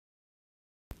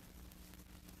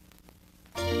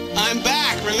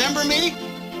remember me?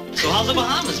 So how's the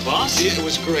Bahamas, boss? Yeah, it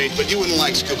was great, but you wouldn't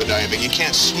like scuba diving. You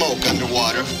can't smoke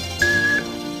underwater.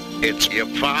 It's your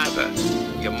father.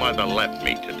 Your mother left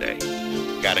me today.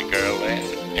 Got a girl there?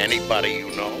 Anybody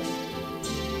you know?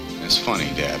 That's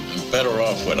funny, Dad. Better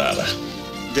off without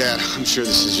her. Dad, I'm sure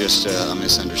this is just a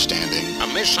misunderstanding.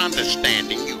 A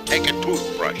misunderstanding? You take a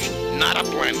toothbrush, not a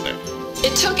blender.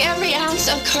 It took every ounce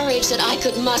of courage that I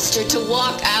could muster to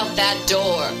walk out that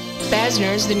door.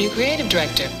 Basner's the new creative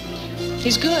director.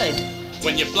 He's good.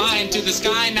 When you're flying to the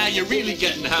sky, now you're really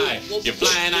getting high. You're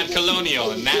flying on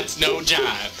Colonial, and that's no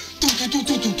jive.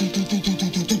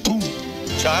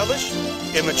 Childish?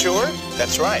 Immature?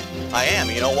 That's right. I am.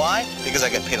 You know why? Because I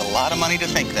get paid a lot of money to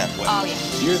think that way. Oh,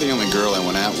 yeah. You're the only girl I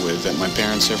went out with that my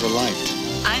parents ever liked.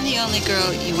 I'm the only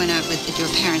girl you went out with that your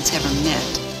parents ever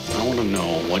met. I want to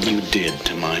know what you did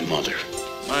to my mother.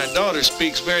 My daughter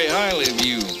speaks very highly of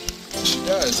you. She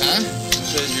does, huh? She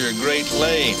says you're a great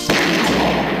lay.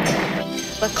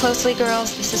 Look closely,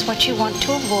 girls. This is what you want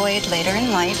to avoid later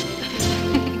in life.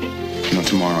 You know,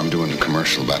 tomorrow I'm doing a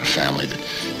commercial about a family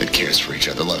that cares for each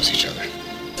other, loves each other.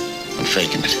 I'm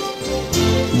faking it.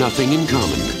 Nothing in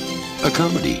Common. A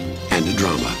comedy and a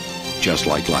drama, just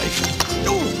like life.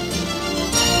 Ooh.